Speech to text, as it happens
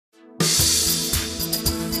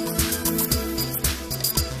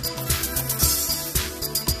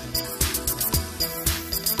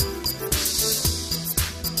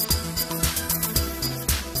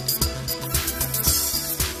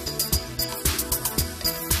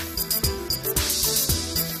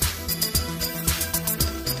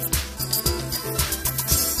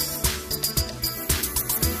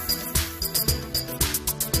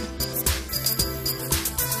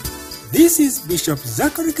This is Bishop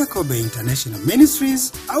Zachary Kakobe International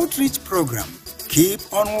Ministries Outreach Program. Keep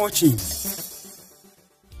on watching.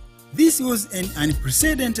 This was an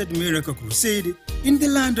unprecedented miracle crusade in the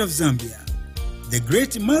land of Zambia. The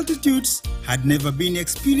great multitudes had never been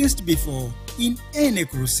experienced before in any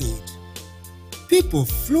crusade. People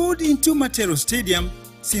flowed into Matero Stadium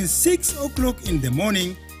since 6 o'clock in the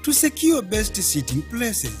morning to secure best seating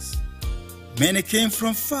places. Many came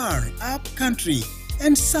from far up country,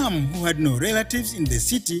 and some who had no relatives in the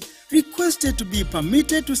city requested to be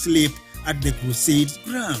permitted to sleep at the Crusade's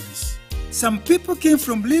grounds. Some people came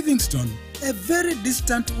from Livingstone, a very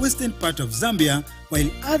distant western part of Zambia, while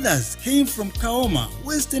others came from Kaoma,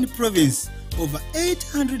 Western Province, over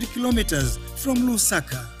 800 kilometers from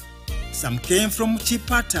Lusaka. Some came from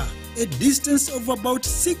Chipata, a distance of about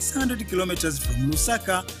 600 kilometers from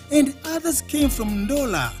Lusaka, and others came from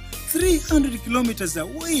Ndola, 300 kilometers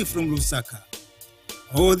away from Lusaka.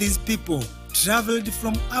 All these people traveled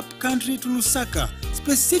from up country to Lusaka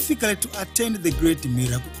specifically to attend the Great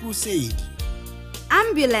Miracle Crusade.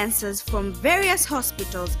 Ambulances from various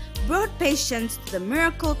hospitals brought patients to the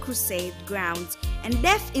Miracle Crusade grounds, and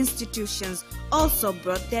deaf institutions also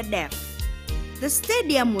brought their deaf. The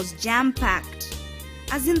stadium was jam-packed.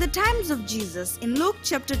 As in the times of Jesus in Luke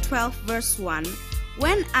chapter 12 verse 1,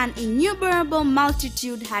 when an innumerable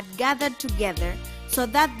multitude had gathered together so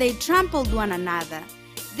that they trampled one another,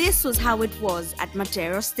 this was how it was at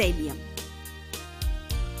Matero Stadium.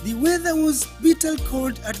 The weather was bitter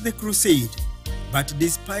cold at the crusade, but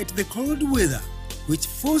despite the cold weather, which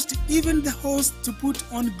forced even the hosts to put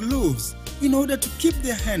on gloves in order to keep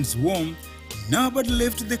their hands warm, nobody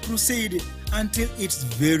left the crusade until its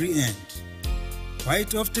very end.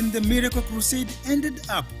 Quite often the Miracle Crusade ended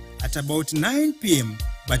up at about 9 p.m.,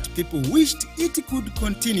 but people wished it could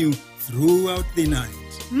continue throughout the night.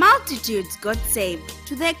 Multitudes got saved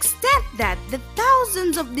to the extent that the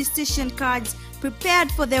thousands of decision cards prepared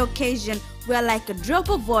for the occasion were like a drop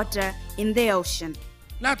of water in the ocean.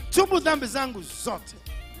 Natubu dhambi zangu zote.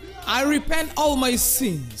 I repent all my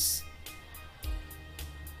sins.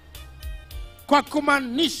 Kwa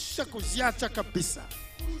kumanisha kuziacha kabisa.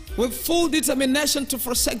 With full determination to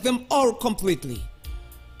forsake them all completely.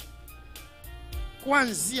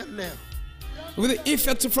 Kuanzia leo. With the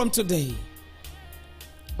effect from today.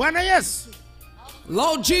 Bwana Yesu,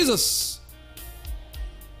 Lord Jesus,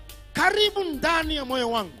 karibu ndani ya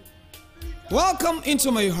moyo wangu. welcome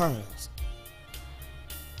into my heart.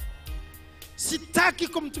 Sitaki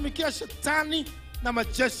kumtumikia shetani na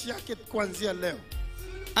majeshi yake kuanzia leo.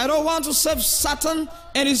 I don't want to serve Satan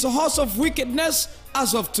and his host of wickedness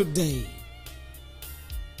as of today.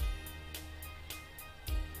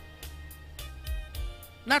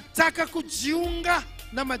 Nataka kujiunga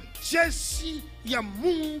na majeshi ya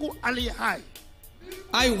Mungu aliye hai.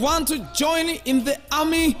 I want to join in the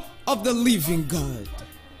army of the living God.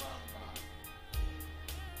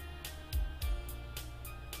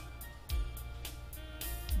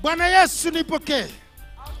 Bwana Yesu nipokee.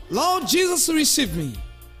 Lord Jesus, receive me.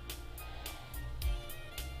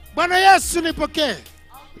 Bwana Yesu nipokee.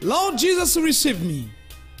 Lord Jesus, receive me.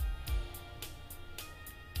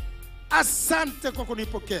 Asante kwa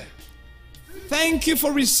kunipokea. Thank you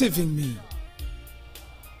for receiving me.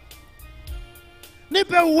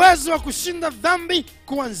 Nipe uwezo wa kushinda dhambi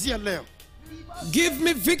kuanzia leo. Give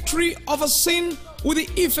me victory over sin with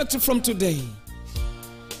the effect from today.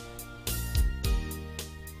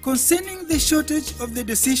 Concerning the shortage of the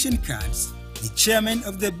decision cards, the chairman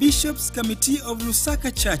of the Bishops' Committee of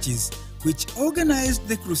Lusaka Churches, which organized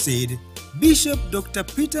the crusade, Bishop Dr.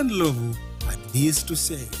 Peter Ndlovu, had this to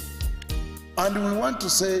say. And we want to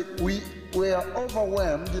say we were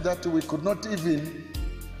overwhelmed that we could not even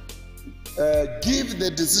give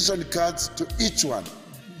the decision cards to each one.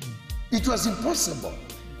 It was impossible.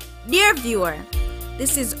 Dear viewer,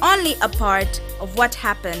 this is only a part of what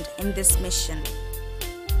happened in this mission.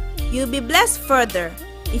 You'll be blessed further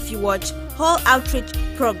if you watch whole outreach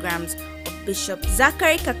programs of Bishop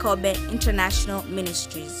Zachary Kakobe International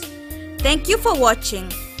Ministries. Thank you for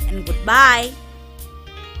watching, and goodbye.